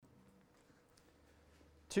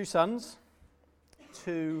Two sons,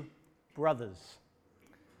 two brothers.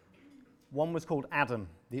 One was called Adam,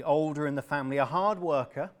 the older in the family, a hard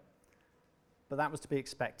worker, but that was to be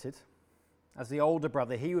expected. As the older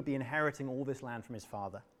brother, he would be inheriting all this land from his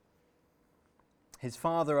father. His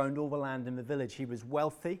father owned all the land in the village. He was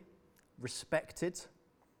wealthy, respected,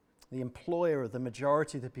 the employer of the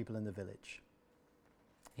majority of the people in the village.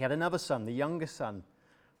 He had another son, the younger son.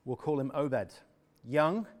 We'll call him Obed.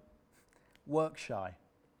 Young, work shy.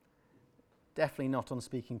 Definitely not on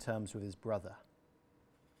speaking terms with his brother.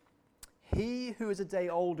 He who is a day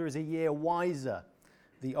older is a year wiser,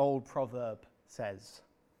 the old proverb says.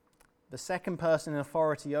 The second person in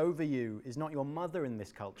authority over you is not your mother in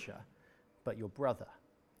this culture, but your brother.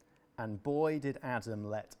 And boy, did Adam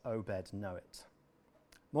let Obed know it.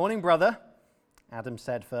 Morning, brother, Adam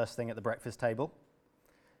said first thing at the breakfast table.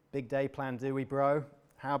 Big day planned, do we, bro?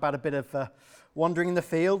 How about a bit of wandering in the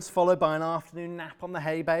fields, followed by an afternoon nap on the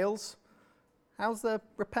hay bales? How's the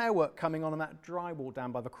repair work coming on that drywall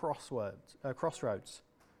down by the crossroads?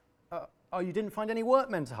 Oh, you didn't find any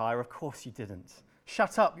workmen to hire? Of course you didn't.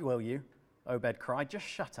 Shut up, will you? Obed cried. Just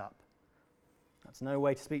shut up. That's no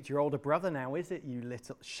way to speak to your older brother now, is it, you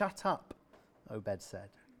little... Shut up, Obed said.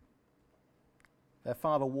 Their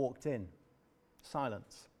father walked in.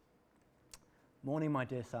 Silence. Morning, my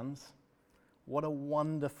dear sons. What a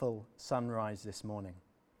wonderful sunrise this morning.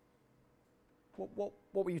 What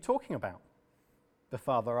were you talking about? The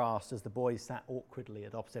father asked as the boys sat awkwardly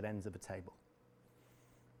at opposite ends of the table.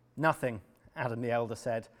 Nothing, Adam the elder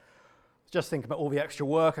said. Just think about all the extra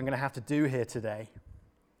work I'm going to have to do here today.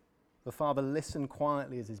 The father listened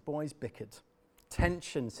quietly as his boys bickered,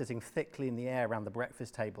 tension sitting thickly in the air around the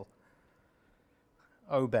breakfast table.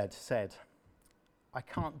 Obed said, I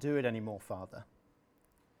can't do it anymore, father.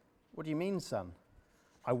 What do you mean, son?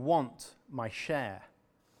 I want my share.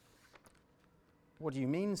 What do you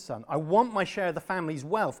mean, son? I want my share of the family's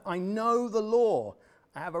wealth. I know the law.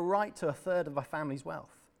 I have a right to a third of my family's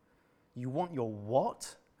wealth. You want your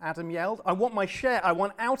what? Adam yelled. I want my share. I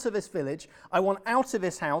want out of this village. I want out of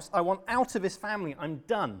this house. I want out of this family. I'm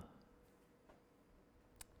done.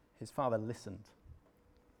 His father listened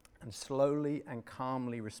and slowly and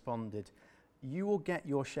calmly responded, you will get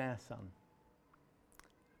your share, son.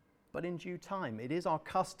 But in due time, it is our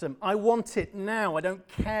custom. I want it now. I don't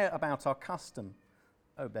care about our custom,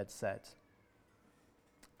 Obed said.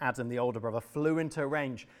 Adam, the older brother, flew into a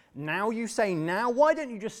rage. Now you say now? Why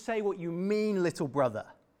don't you just say what you mean, little brother?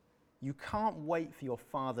 You can't wait for your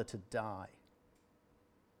father to die.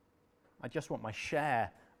 I just want my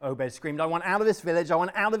share, Obed screamed. I want out of this village. I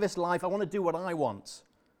want out of this life. I want to do what I want.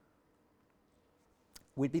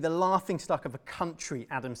 We'd be the laughingstock of a country,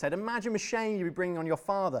 Adam said. Imagine the shame you'd be bringing on your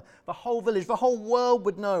father. The whole village, the whole world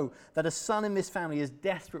would know that a son in this family is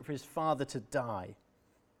desperate for his father to die.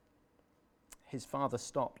 His father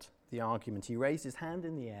stopped the argument. He raised his hand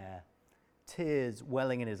in the air, tears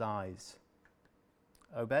welling in his eyes.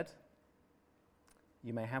 Obed,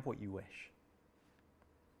 you may have what you wish.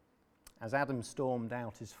 As Adam stormed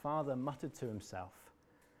out, his father muttered to himself,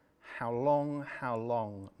 how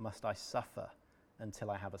long must I suffer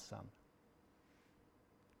until I have a son?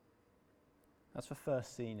 That's the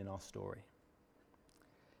first scene in our story.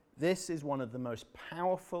 This is one of the most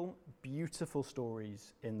powerful, beautiful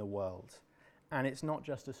stories in the world. And it's not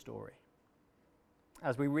just a story.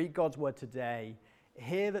 As we read God's word today,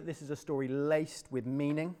 hear that this is a story laced with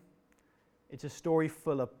meaning. It's a story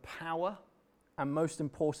full of power and most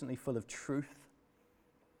importantly, full of truth.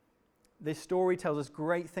 This story tells us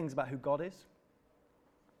great things about who God is,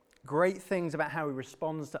 great things about how he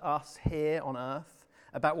responds to us here on earth,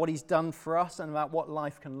 about what he's done for us and about what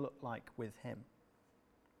life can look like with him.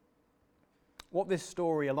 What this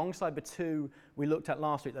story, alongside the two we looked at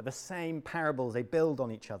last week, they're the same parables, they build on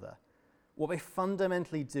each other. What they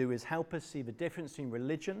fundamentally do is help us see the difference between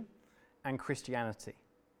religion and Christianity.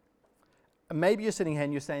 And maybe you're sitting here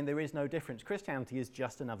and you're saying there is no difference. Christianity is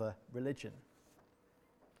just another religion.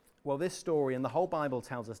 Well, this story and the whole Bible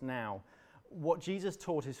tells us now what Jesus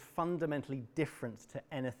taught is fundamentally different to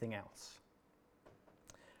anything else.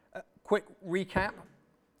 Quick recap,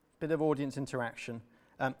 bit of audience interaction.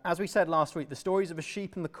 As we said last week, the stories of the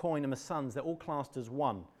sheep and the coin and the sons, they're all classed as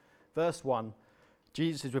one. Verse 1,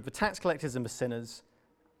 Jesus is with the tax collectors and the sinners,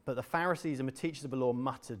 but the Pharisees and the teachers of the law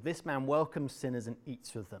muttered, this man welcomes sinners and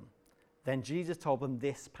eats with them. Then Jesus told them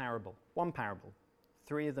this parable, one parable.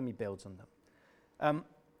 3 of them he builds on them.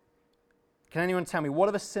 Can anyone tell me, what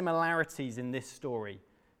are the similarities in this story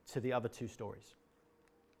to the other 2 stories?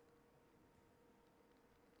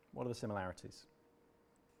 What are the similarities?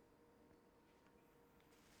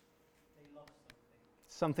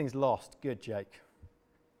 Something's lost. Good, Jake.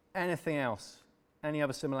 Anything else? Any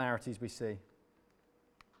other similarities we see?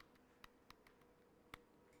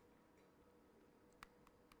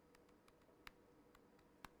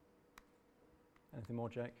 Anything more,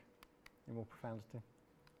 Jake? Any more profundity?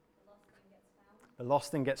 The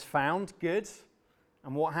lost thing gets found. Good.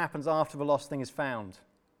 And what happens after the lost thing is found?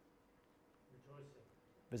 Rejoicing.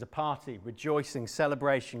 There's a party, rejoicing,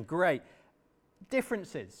 celebration. Great.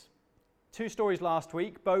 Differences. 2 stories last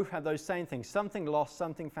week, both had those same things. Something lost,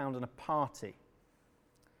 something found, and a party.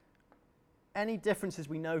 Any differences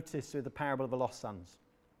we notice with the parable of the lost sons?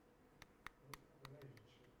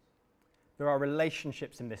 There are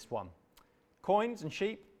relationships in this one. Coins and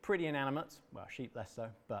sheep, pretty inanimate. Well, sheep less so,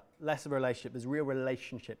 but less of a relationship. There's real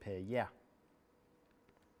relationship here, yeah.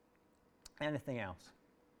 Anything else?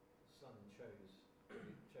 The son chose to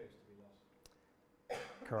be lost.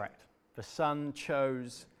 Correct. The son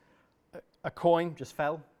chose a coin, just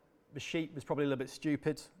fell. The sheep was probably a little bit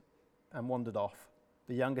stupid and wandered off.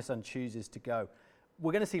 The younger son chooses to go.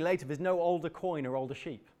 We're going to see later there's no older coin or older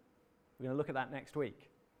sheep. We're going to look at that next week.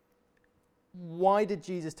 Why did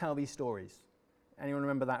Jesus tell these stories? Anyone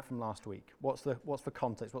remember that from last week? What's the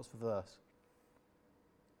context? What's the verse?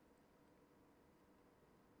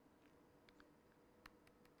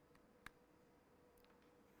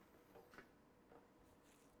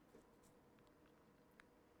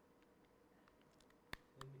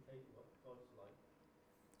 Indicate what God's like.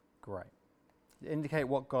 Great. Indicate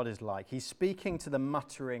what God is like. He's speaking to the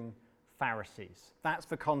muttering Pharisees. That's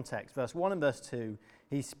the context. Verse 1 and verse 2,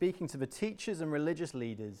 he's speaking to the teachers and religious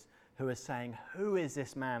leaders who are saying, "Who is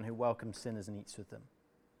this man who welcomes sinners and eats with them?"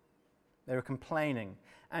 They were complaining.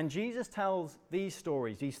 And Jesus tells these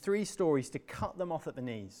stories, these 3 stories, to cut them off at the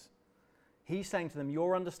knees. He's saying to them,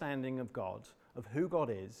 your understanding of God, of who God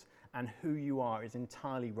is and who you are, is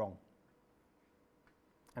entirely wrong.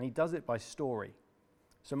 And he does it by story.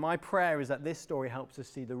 So my prayer is that this story helps us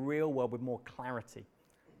see the real world with more clarity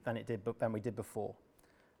than we did before.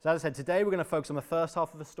 So as I said, today we're going to focus on the first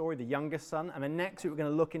half of the story, the youngest son, and then next week we're going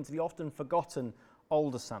to look into the often forgotten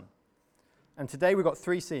older son. And today we've got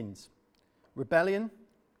 3 scenes: rebellion,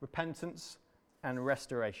 repentance, and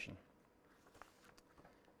restoration.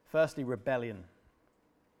 Firstly, rebellion.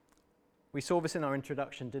 We saw this in our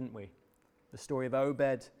introduction, didn't we? The story of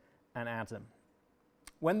Obed and Adam.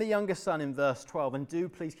 When the youngest son in verse 12, and do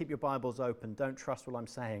please keep your Bibles open, don't trust what I'm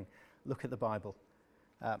saying, look at the Bible.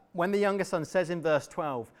 When the younger son says in verse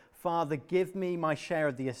 12, "Father, give me my share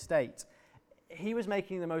of the estate," he was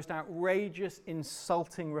making the most outrageous,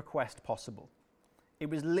 insulting request possible.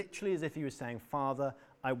 It was literally as if he was saying, "Father,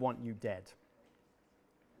 I want you dead."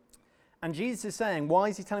 And Jesus is saying, why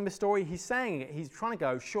is he telling this story? He's saying it, he's trying to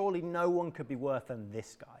go, surely no one could be worse than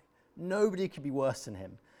this guy. Nobody could be worse than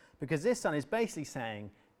him. Because this son is basically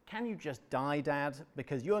saying, can you just die, Dad?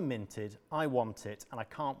 Because you're minted, I want it, and I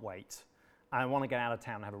can't wait. I want to get out of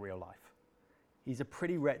town and have a real life. He's a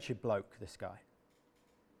pretty wretched bloke, this guy.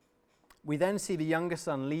 We then see the younger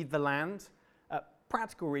son leave the land.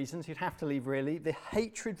 Practical reasons, he'd have to leave really. The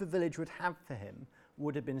hatred the village would have for him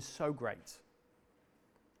would have been so great.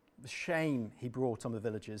 The shame he brought on the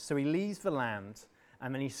villagers. So he leaves the land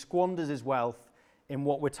and then he squanders his wealth in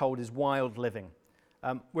what we're told is wild living.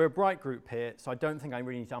 We're a bright group here, so I don't think I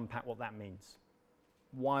really need to unpack what that means.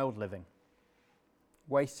 Wild living.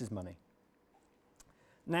 Wastes his money.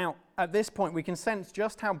 Now, at this point, we can sense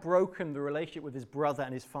just how broken the relationship with his brother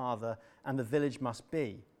and his father and the village must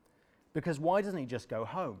be. Because why doesn't he just go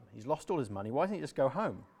home? He's lost all his money. Why doesn't he just go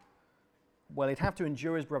home? Well, he'd have to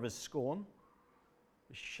endure his brother's scorn,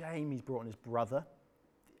 the shame he's brought on his brother,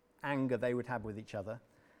 the anger they would have with each other,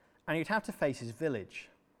 and he'd have to face his village.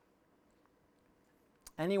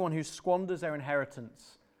 Anyone who squanders their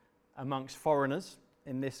inheritance amongst foreigners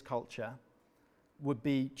in this culture would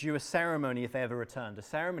be due a ceremony if they ever returned, a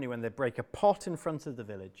ceremony when they break a pot in front of the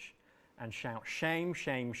village and shout, "Shame,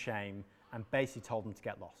 shame, shame," and basically told them to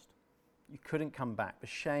get lost. You couldn't come back. The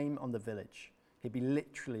shame on the village. He'd be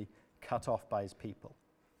literally cut off by his people.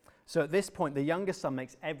 So at this point, the younger son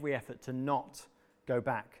makes every effort to not go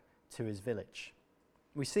back to his village.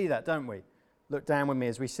 We see that, don't we? Look down with me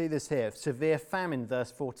as we see this here. Severe famine, verse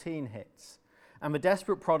 14 hits. And the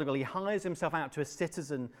desperate prodigal, he hires himself out to a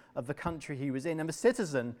citizen of the country he was in. And the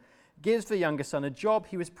citizen gives the younger son a job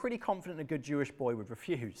he was pretty confident a good Jewish boy would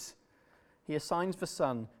refuse. He assigns the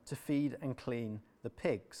son to feed and clean the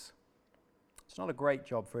pigs. It's not a great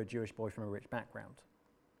job for a Jewish boy from a rich background.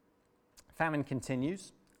 Famine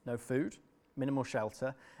continues, no food, minimal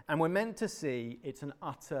shelter, and we're meant to see it's an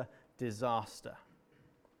utter disaster.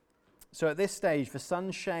 So at this stage, the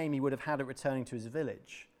son's shame he would have had at returning to his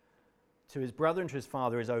village to his brother and to his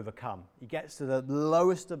father is overcome. He gets to the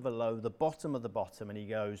lowest of the low, the bottom of the bottom, and he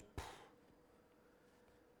goes, pfft.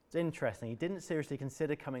 It's interesting. He didn't seriously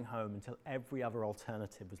consider coming home until every other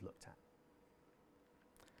alternative was looked at.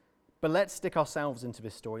 But let's stick ourselves into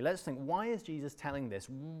this story. Let's think, why is Jesus telling this?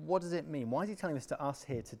 What does it mean? Why is he telling this to us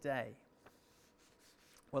here today?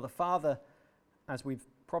 Well, the Father, as we've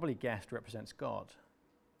probably guessed, represents God.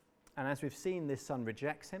 And as we've seen, this son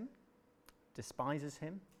rejects him, despises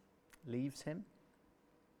him, leaves him.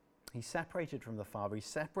 He's separated from the Father. He's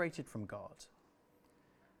separated from God.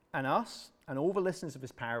 And us, and all the listeners of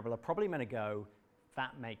this parable, are probably meant to go,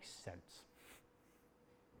 that makes sense.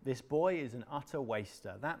 This boy is an utter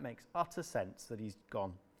waster. That makes utter sense that he's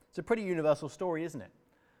gone. It's a pretty universal story, isn't it?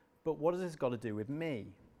 But what has this got to do with me?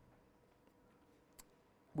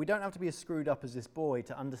 We don't have to be as screwed up as this boy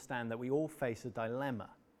to understand that we all face a dilemma.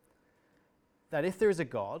 That if there is a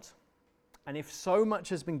God, and if so much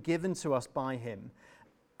has been given to us by him,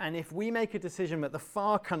 and if we make a decision that the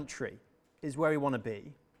far country is where we want to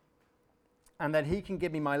be, and that he can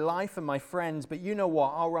give me my life and my friends, but you know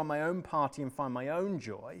what, I'll run my own party and find my own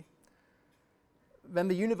joy, then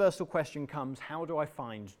the universal question comes, how do I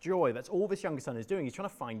find joy? That's all this younger son is doing. He's trying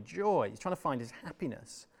to find joy. He's trying to find his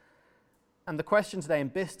happiness. And the question today in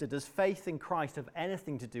Bicester, does faith in Christ have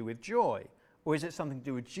anything to do with joy? Or is it something to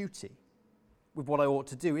do with duty? With what I ought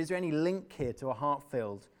to do? Is there any link here to a heart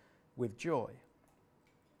filled with joy?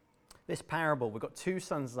 This parable, we've got two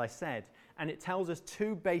sons, as I said, and it tells us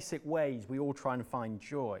two basic ways we all try and find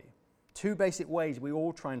joy. Two basic ways we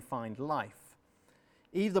all try and find life.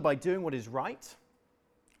 Either by doing what is right,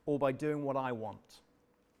 or by doing what I want.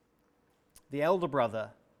 The elder brother,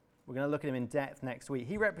 we're going to look at him in depth next week,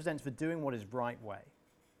 he represents the doing what is right way.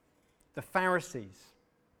 The Pharisees,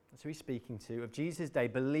 that's who he's speaking to, of Jesus' day,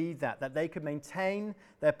 believed that they could maintain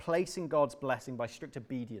their place in God's blessing by strict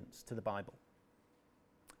obedience to the Bible.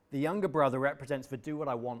 The younger brother represents the do what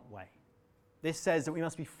I want way. This says that we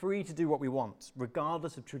must be free to do what we want,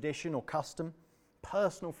 regardless of tradition or custom.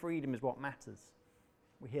 Personal freedom is what matters.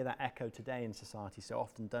 We hear that echo today in society so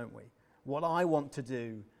often, don't we? What I want to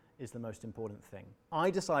do is the most important thing.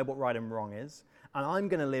 I decide what right and wrong is, and I'm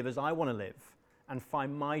going to live as I want to live and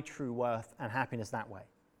find my true worth and happiness that way.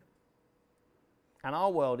 And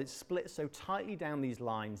our world is split so tightly down these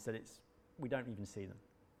lines that we don't even see them.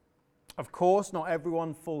 Of course, not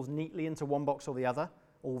everyone falls neatly into one box or the other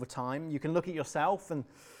all the time. You can look at yourself, and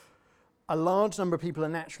a large number of people are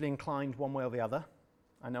naturally inclined one way or the other.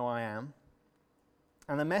 I know I am.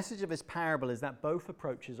 And the message of this parable is that both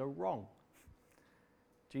approaches are wrong.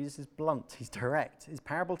 Jesus is blunt, he's direct. His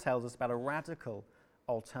parable tells us about a radical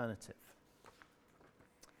alternative.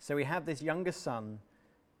 So we have this younger son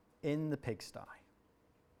in the pigsty.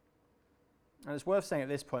 And it's worth saying at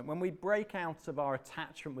this point, when we break out of our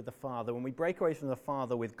attachment with the Father, when we break away from the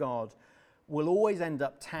Father with God, we'll always end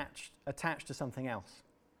up attached to something else.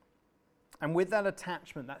 And with that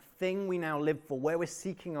attachment, that thing we now live for, where we're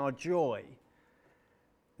seeking our joy,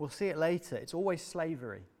 we'll see it later, it's always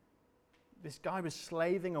slavery. This guy was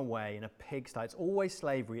slaving away in a pigsty. It's always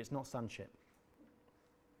slavery, it's not sonship.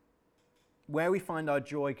 Where we find our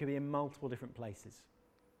joy could be in multiple different places.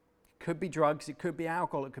 It could be drugs, it could be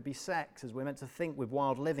alcohol, it could be sex, as we're meant to think with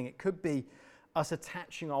wild living. It could be us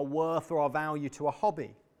attaching our worth or our value to a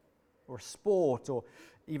hobby, or a sport, or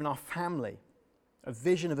even our family, a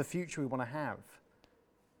vision of a future we want to have.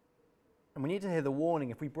 And we need to hear the warning,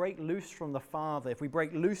 if we break loose from the Father, if we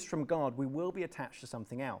break loose from God, we will be attached to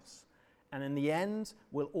something else. And in the end,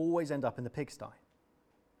 we'll always end up in the pigsty.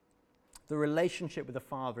 The relationship with the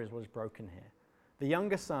Father is what is broken here. The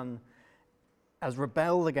younger son has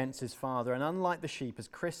rebelled against his father, and unlike the sheep, as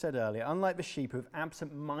Chris said earlier, unlike the sheep who have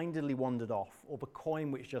absent-mindedly wandered off, or the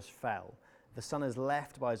coin which just fell, the son is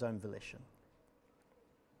left by his own volition.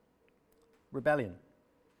 Rebellion.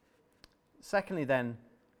 Secondly then,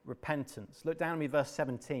 repentance. Look down at me, verse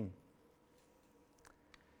 17.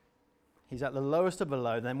 He's at the lowest of the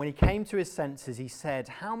low. Then when he came to his senses, he said,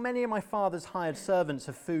 "How many of my father's hired servants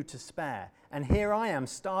have food to spare? And here I am,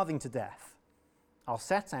 starving to death. I'll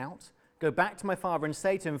set out, go back to my father and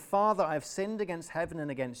say to him, 'Father, I have sinned against heaven and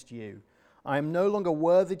against you. I am no longer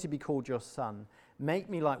worthy to be called your son. Make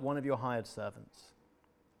me like one of your hired servants.'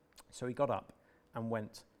 So he got up and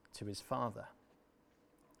went to his father."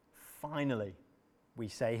 Finally, we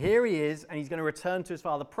say, here he is, and he's going to return to his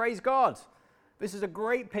father. Praise God. This is a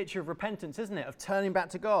great picture of repentance, isn't it? Of turning back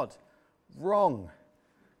to God. Wrong.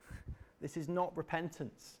 This is not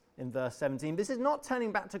repentance in verse 17. This is not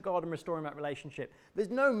turning back to God and restoring that relationship. There's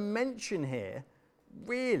no mention here,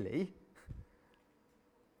 really,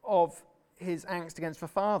 of his angst against the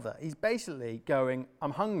father. He's basically going,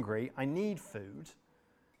 I'm hungry, I need food,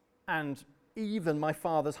 and even my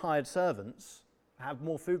father's hired servants have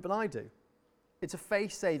more food than I do. It's a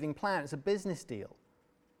face-saving plan. It's a business deal.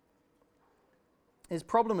 His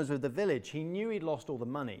problem was with the village. He knew he'd lost all the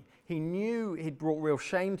money. He knew he'd brought real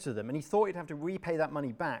shame to them, and he thought he'd have to repay that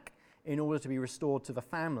money back in order to be restored to the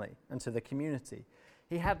family and to the community.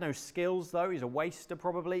 He had no skills, though. He's a waster,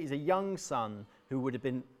 probably. He's a young son who would have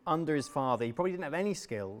been under his father. He probably didn't have any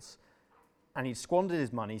skills, and he'd squandered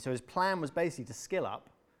his money, so his plan was basically to skill up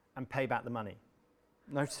and pay back the money.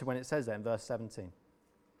 Notice when it says that in verse 17,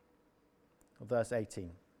 or verse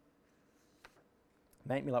 18.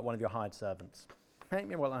 Make me like one of your hired servants. Make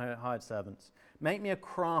me one of your hired servants. Make me a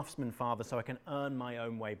craftsman, Father, so I can earn my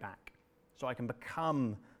own way back, so I can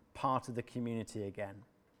become part of the community again.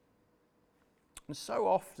 And so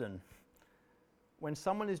often, when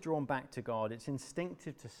someone is drawn back to God, it's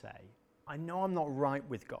instinctive to say, I know I'm not right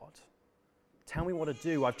with God. Tell me what to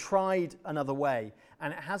do. I've tried another way,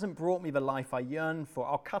 and it hasn't brought me the life I yearn for.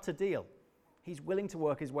 I'll cut a deal. He's willing to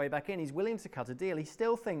work his way back in. He's willing to cut a deal. He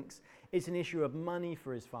still thinks it's an issue of money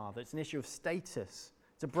for his father. It's an issue of status.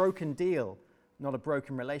 It's a broken deal, not a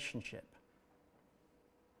broken relationship.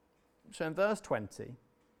 So in verse 20,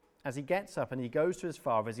 as he gets up and he goes to his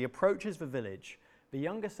father, as he approaches the village, the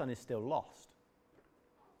younger son is still lost.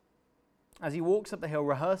 As he walks up the hill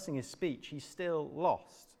rehearsing his speech, he's still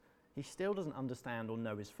lost. He still doesn't understand or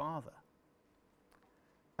know his father.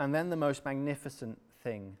 And then the most magnificent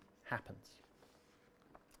thing happens.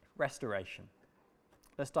 Restoration.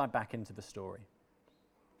 Let's dive back into the story.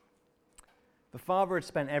 The father had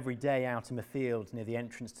spent every day out in the field near the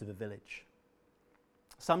entrance to the village.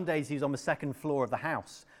 Some days he was on the second floor of the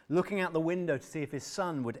house, looking out the window to see if his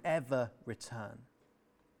son would ever return.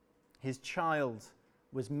 His child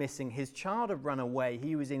was missing. His child had run away.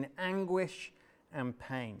 He was in anguish and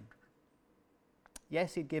pain.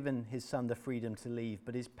 Yes, he'd given his son the freedom to leave,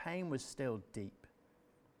 but his pain was still deep.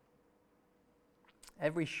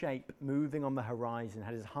 Every shape moving on the horizon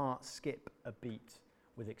had his heart skip a beat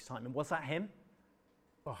with excitement. Was that him?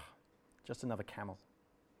 Oh, just another camel.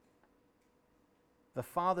 The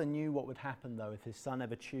father knew what would happen, though, if his son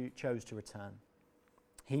ever chose to return.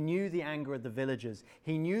 He knew the anger of the villagers.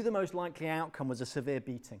 He knew the most likely outcome was a severe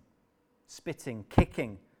beating, spitting,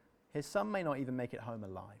 kicking. His son may not even make it home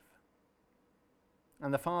alive.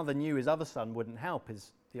 And the father knew his other son wouldn't help,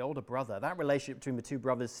 the older brother. That relationship between the two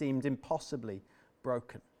brothers seemed impossibly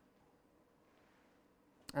broken.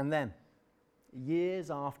 And then, years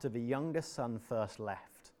after the younger son first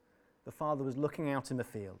left, the father was looking out in the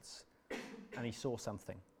fields and he saw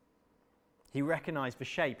something. He recognized the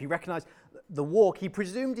shape. He recognized the walk. He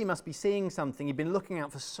presumed he must be seeing something he'd been looking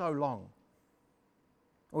out for so long.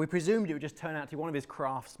 Or he presumed it would just turn out to be one of his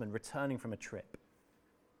craftsmen returning from a trip.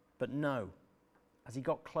 But no, as he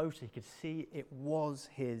got closer, he could see it was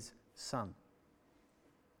his son.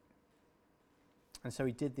 And so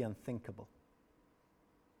he did the unthinkable.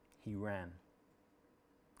 He ran.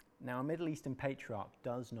 Now, a Middle Eastern patriarch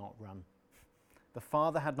does not run. The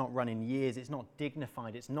father had not run in years. It's not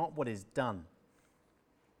dignified. It's not what is done.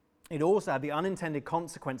 It also had the unintended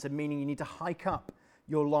consequence of meaning you need to hike up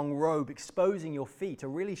your long robe, exposing your feet, a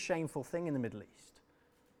really shameful thing in the Middle East.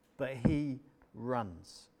 But he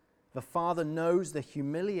runs. The father knows the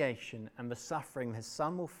humiliation and the suffering his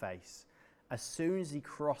son will face as soon as he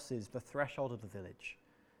crosses the threshold of the village.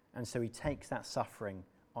 And so he takes that suffering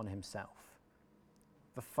on himself.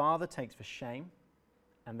 The father takes the shame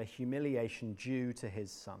and the humiliation due to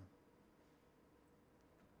his son.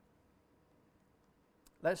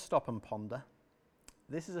 Let's stop and ponder.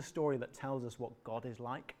 This is a story that tells us what God is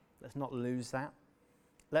like. Let's not lose that.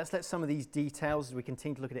 Let's let some of these details, as we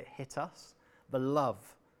continue to look at it, hit us. The love,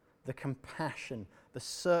 the compassion, the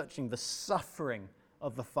searching, the suffering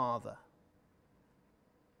of the father.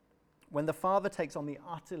 When the father takes on the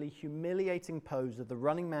utterly humiliating pose of the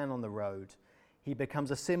running man on the road, he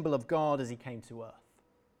becomes a symbol of God as he came to earth.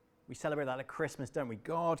 We celebrate that at Christmas, don't we?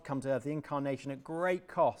 God come to earth, the incarnation at great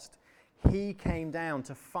cost. He came down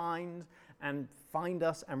to find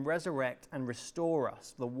us and resurrect and restore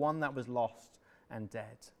us, the one that was lost and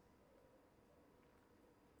dead.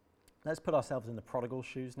 Let's put ourselves in the prodigal's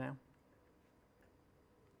shoes now.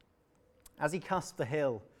 As he cusped the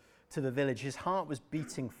hill to the village, his heart was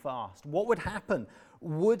beating fast. What would happen?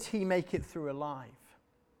 Would he make it through alive?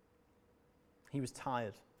 He was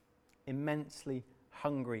tired, immensely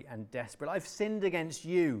hungry and desperate. I've sinned against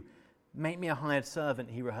you. Make me a hired servant,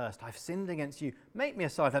 he rehearsed. I've sinned against you. Make me a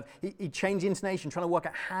servant. He changed the intonation, trying to work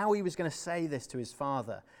out how he was going to say this to his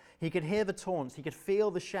father. He could hear the taunts. He could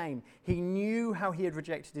feel the shame. He knew how he had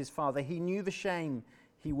rejected his father. He knew the shame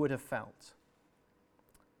he would have felt.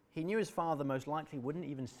 He knew his father most likely wouldn't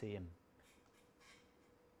even see him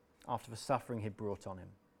after the suffering he'd brought on him.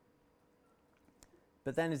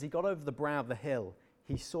 But then as he got over the brow of the hill,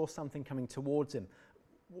 he saw something coming towards him.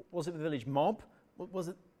 Was it the village mob? Was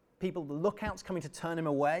it people, the lookouts coming to turn him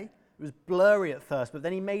away? It was blurry at first, but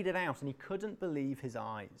then he made it out and he couldn't believe his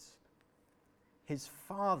eyes. His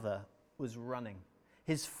father was running.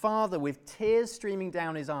 His father, with tears streaming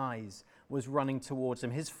down his eyes, was running towards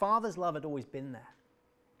him. His father's love had always been there,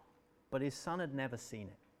 but his son had never seen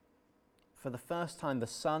it. For the first time, the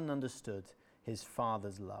son understood his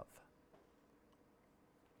father's love.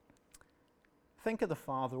 Think of the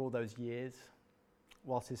father all those years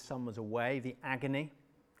whilst his son was away, the agony,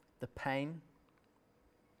 the pain.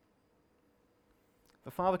 The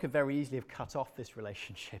father could very easily have cut off this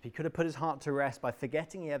relationship. He could have put his heart to rest by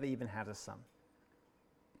forgetting he ever even had a son.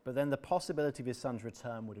 But then the possibility of his son's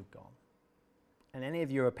return would have gone. And any of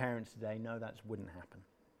you who are parents today know that wouldn't happen.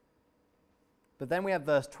 But then we have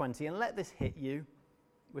verse 20, and let this hit you.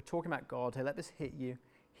 We're talking about God here. Let this hit you.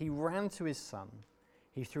 He ran to his son.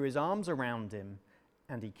 He threw his arms around him,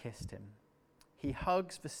 and he kissed him. He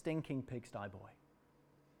hugs the stinking pigsty boy.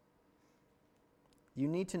 You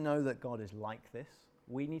need to know that God is like this.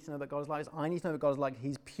 We need to know that God is like this. I need to know that God is like this.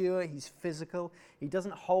 He's pure. He's physical. He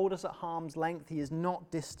doesn't hold us at harm's length. He is not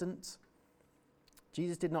distant.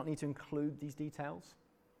 Jesus did not need to include these details,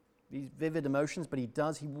 these vivid emotions, but he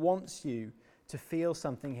does. He wants you to feel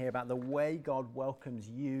something here about the way God welcomes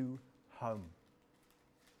you home.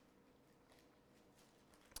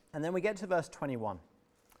 And then we get to verse 21,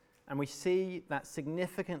 and we see that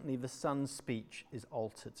significantly the son's speech is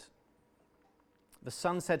altered. The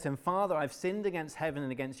son said to him, Father, I've sinned against heaven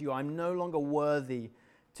and against you. I'm no longer worthy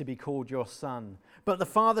to be called your son. But the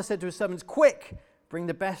father said to his servants, quick, bring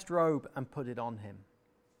the best robe and put it on him.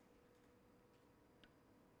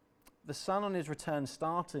 The son on his return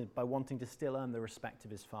started by wanting to still earn the respect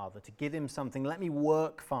of his father, to give him something. Let me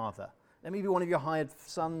work, father. Let me be one of your hired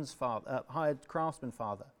sons, father, hired craftsmen,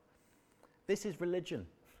 father. This is religion.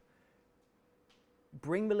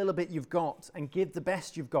 Bring the little bit you've got and give the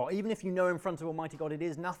best you've got. Even if you know in front of Almighty God it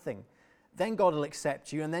is nothing, then God will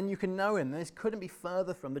accept you and then you can know him. This couldn't be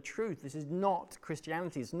further from the truth. This is not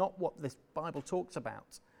Christianity. It's not what this Bible talks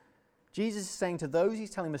about. Jesus is saying to those he's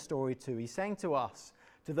telling the story to, he's saying to us,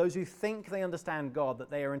 to those who think they understand God,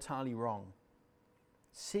 that they are entirely wrong.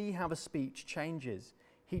 See how the speech changes.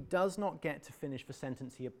 He does not get to finish the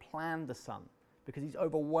sentence he had planned the son because he's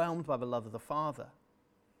overwhelmed by the love of the Father.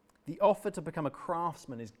 The offer to become a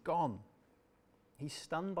craftsman is gone. He's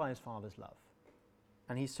stunned by his Father's love,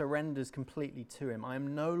 and he surrenders completely to him. I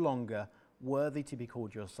am no longer worthy to be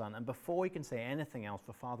called your son. And before he can say anything else,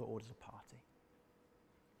 the Father orders a party.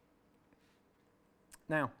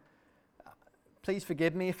 Now, please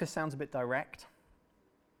forgive me if this sounds a bit direct.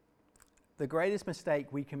 The greatest mistake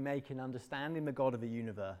we can make in understanding the God of the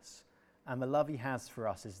universe and the love he has for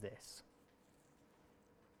us is this.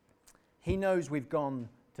 He knows we've gone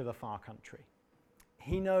to the far country.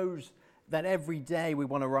 He knows that every day we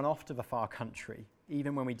want to run off to the far country,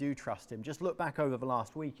 even when we do trust him. Just look back over the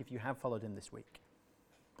last week if you have followed him this week.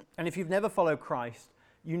 And if you've never followed Christ,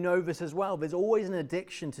 you know this as well. There's always an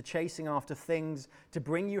addiction to chasing after things to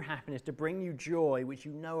bring you happiness, to bring you joy, which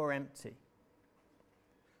you know are empty.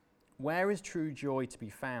 Where is true joy to be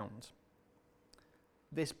found?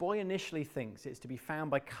 This boy initially thinks it's to be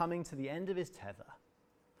found by coming to the end of his tether,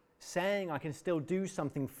 saying, I can still do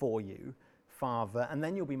something for you, Father, and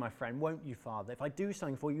then you'll be my friend, won't you, Father? If I do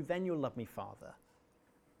something for you, then you'll love me, Father.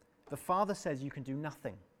 The Father says you can do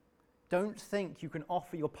nothing. Don't think you can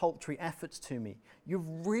offer your paltry efforts to me.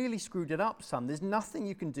 You've really screwed it up, son. There's nothing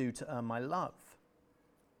you can do to earn my love.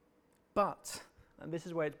 But, and this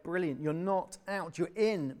is where it's brilliant, you're not out, you're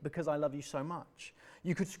in because I love you so much.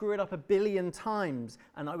 You could screw it up 1 billion times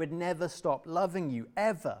and I would never stop loving you,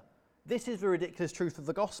 ever. This is the ridiculous truth of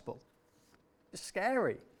the gospel. It's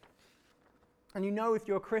scary. And you know if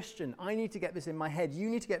you're a Christian, I need to get this in my head. You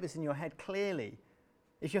need to get this in your head clearly.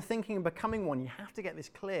 If you're thinking of becoming one, you have to get this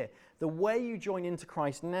clear. The way you join into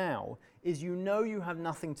Christ now is you know you have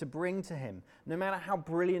nothing to bring to him, no matter how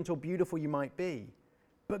brilliant or beautiful you might be.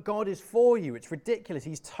 But God is for you. It's ridiculous.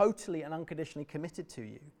 He's totally and unconditionally committed to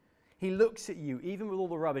you. He looks at you, even with all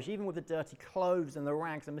the rubbish, even with the dirty clothes and the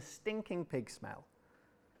rags and the stinking pig smell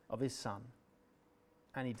of his son,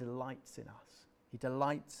 and he delights in us. He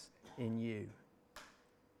delights in you.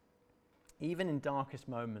 Even in darkest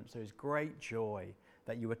moments, there is great joy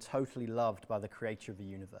that you are totally loved by the creator of the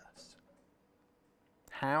universe.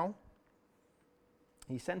 How?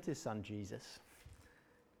 He sent his son, Jesus.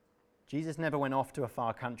 Jesus never went off to a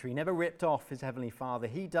far country. He never ripped off his heavenly Father.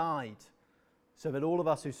 He died so that all of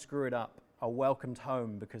us who screw it up are welcomed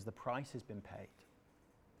home because the price has been paid.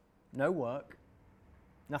 No work,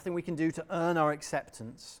 nothing we can do to earn our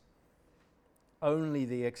acceptance, only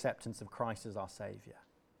the acceptance of Christ as our Saviour.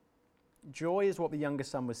 Joy is what the younger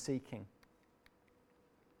son was seeking.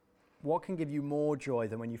 What can give you more joy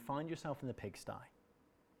than when you find yourself in the pigsty?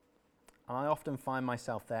 And I often find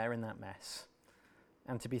myself there in that mess,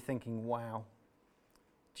 and to be thinking, wow,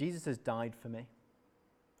 Jesus has died for me,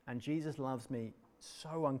 and Jesus loves me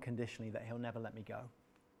so unconditionally that he'll never let me go.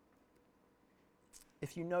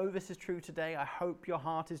 If you know this is true today, I hope your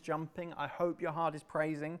heart is jumping. I hope your heart is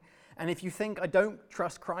praising. And if you think, I don't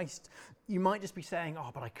trust Christ, you might just be saying, oh,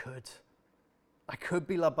 but I could. I could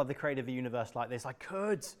be loved by the creator of the universe like this. I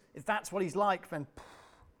could. If that's what he's like, then...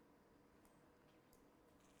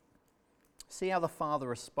 See how the father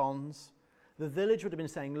responds? The village would have been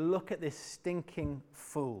saying, look at this stinking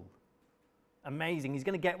fool. Amazing. He's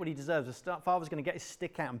going to get what he deserves. The father's going to get his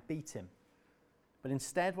stick out and beat him. But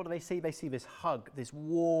instead, what do they see? They see this hug, this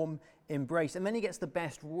warm embrace. And then he gets the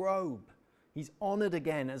best robe. He's honored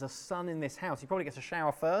again as a son in this house. He probably gets a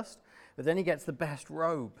shower first, but then he gets the best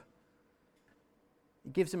robe.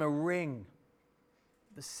 He gives him a ring,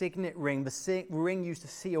 the signet ring, the ring used to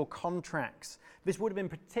seal contracts. This would have been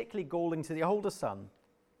particularly galling to the older son.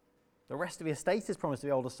 The rest of the estate is promised to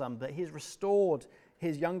the older son, but he's restored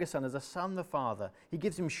his younger son as a son, the father. He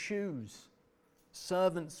gives him shoes.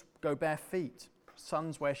 Servants go bare feet.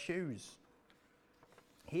 Sons wear shoes.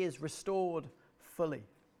 He is restored fully.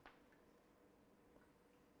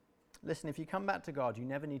 Listen, if you come back to God, you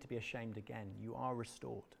never need to be ashamed again. You are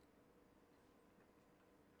restored.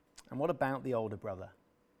 And what about the older brother?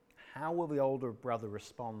 How will the older brother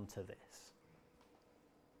respond to this?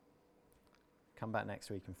 Come back next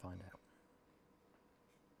week and find out.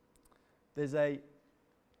 There's a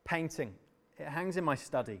painting. It hangs in my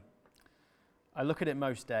study. I look at it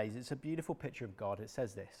most days. It's a beautiful picture of God. It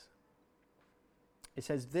says this. It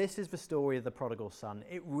says, this is the story of the prodigal son.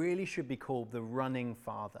 It really should be called the running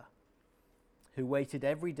father, who waited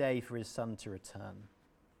every day for his son to return.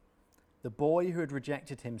 The boy who had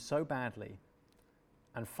rejected him so badly,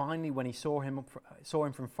 and finally when he saw him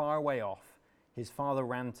from far away off, his father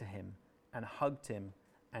ran to him and hugged him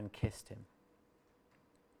and kissed him.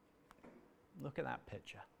 Look at that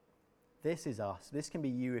picture. This is us. This can be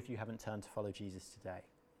you if you haven't turned to follow Jesus today.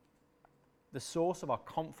 The source of our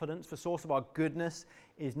confidence, the source of our goodness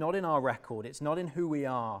is not in our record. It's not in who we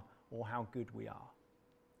are or how good we are.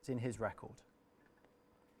 It's in his record.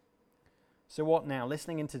 So what now?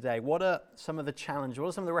 Listening in today, what are some of the challenges? What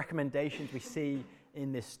are some of the recommendations we see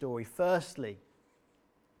in this story? Firstly,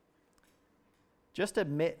 just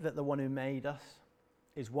admit that the one who made us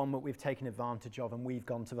is one that we've taken advantage of and we've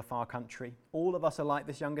gone to the far country. All of us are like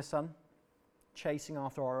this younger son, chasing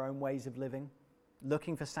after our own ways of living,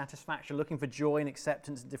 looking for satisfaction, looking for joy and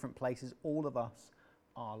acceptance in different places. All of us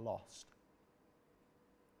are lost.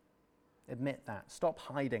 Admit that. Stop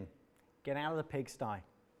hiding. Get out of the pigsty.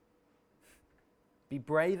 Be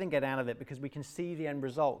brave and get out of it, because we can see the end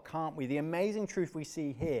result, can't we? The amazing truth we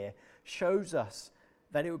see here shows us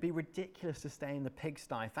that it would be ridiculous to stay in the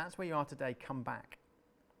pigsty. If that's where you are today, come back.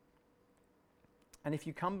 And if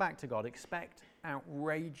you come back to God, expect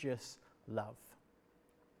outrageous love.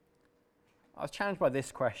 I was challenged by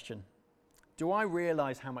this question. Do I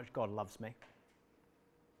realize how much God loves me?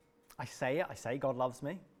 I say it. I say God loves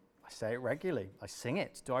me. I say it regularly. I sing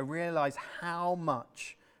it. Do I realize how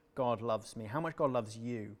much God loves me? How much God loves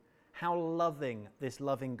you? How loving this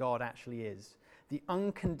loving God actually is? The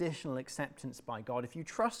unconditional acceptance by God. If you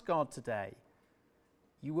trust God today,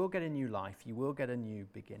 you will get a new life. You will get a new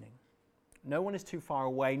beginning. No one is too far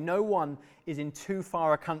away. No one is in too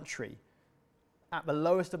far a country. At the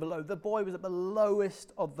lowest of the low. The boy was at the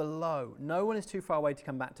lowest of the low. No one is too far away to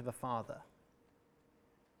come back to the Father.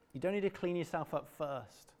 You don't need to clean yourself up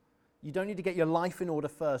first. You don't need to get your life in order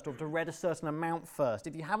first or to read a certain amount first.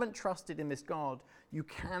 If you haven't trusted in this God, you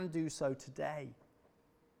can do so today.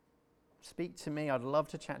 Speak to me. I'd love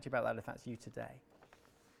to chat to you about that if that's you today.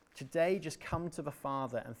 Today, just come to the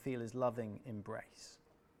Father and feel his loving embrace.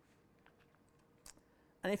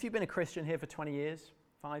 And if you've been a Christian here for 20 years,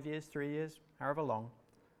 5 years, 3 years, however long,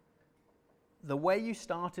 the way you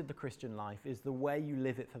started the Christian life is the way you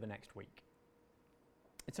live it for the next week.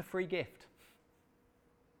 It's a free gift.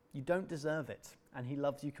 You don't deserve it, and he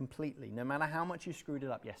loves you completely, no matter how much you screwed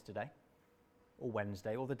it up yesterday, or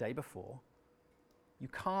Wednesday, or the day before. You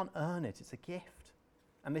can't earn it. It's a gift.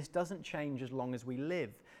 And this doesn't change as long as we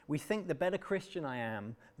live. We think the better Christian I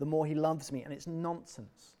am, the more he loves me, and it's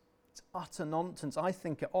nonsense. It's utter nonsense. I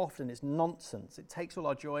think it often, it's nonsense. It takes all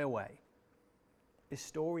our joy away. This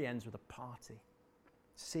story ends with a party.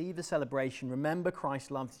 See the celebration. Remember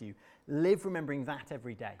Christ loves you. Live remembering that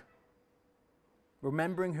every day.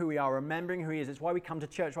 Remembering who we are, remembering who he is. It's why we come to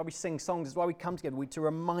church, why we sing songs. It's why we come together, to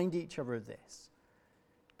remind each other of this.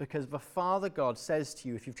 Because the Father God says to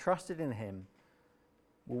you, if you've trusted in him,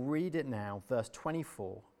 we'll read it now, verse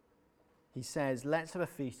 24. He says, let's have a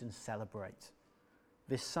feast and celebrate.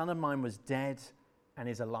 This son of mine was dead and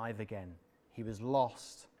is alive again. He was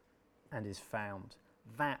lost and is found.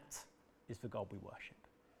 That is the God we worship.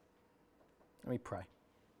 Let me pray.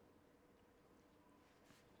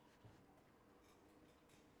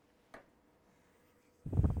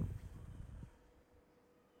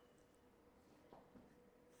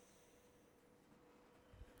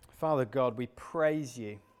 Father God, we praise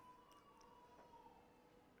you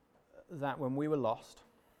that when we were lost,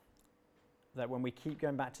 that when we keep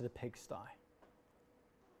going back to the pigsty,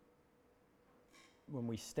 when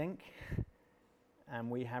we stink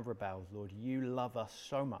and we have rebelled, Lord, you love us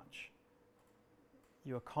so much.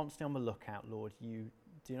 You are constantly on the lookout, Lord. You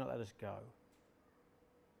do not let us go.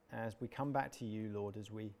 As we come back to you, Lord,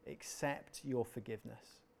 as we accept your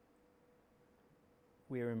forgiveness,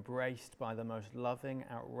 we are embraced by the most loving,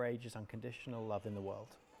 outrageous, unconditional love in the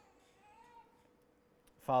world.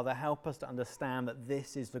 Father, help us to understand that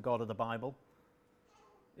this is the God of the Bible.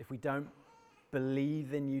 If we don't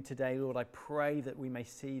believe in you today, Lord, I pray that we may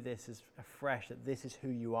see this as afresh, that this is who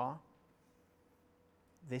you are.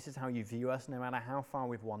 This is how you view us, no matter how far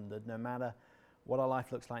we've wandered, no matter what our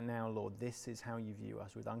life looks like now, Lord. This is how you view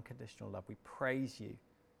us, with unconditional love. We praise you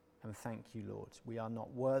and thank you, Lord. We are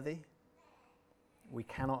not worthy. We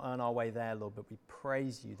cannot earn our way there, Lord, but we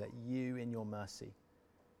praise you that you, in your mercy,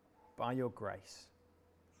 by your grace,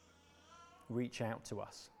 reach out to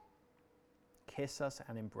us, kiss us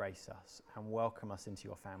and embrace us, and welcome us into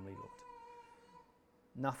your family, Lord.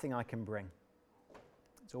 Nothing I can bring.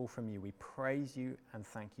 It's all from you. We praise you and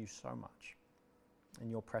thank you so much. In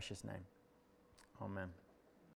your precious name, amen.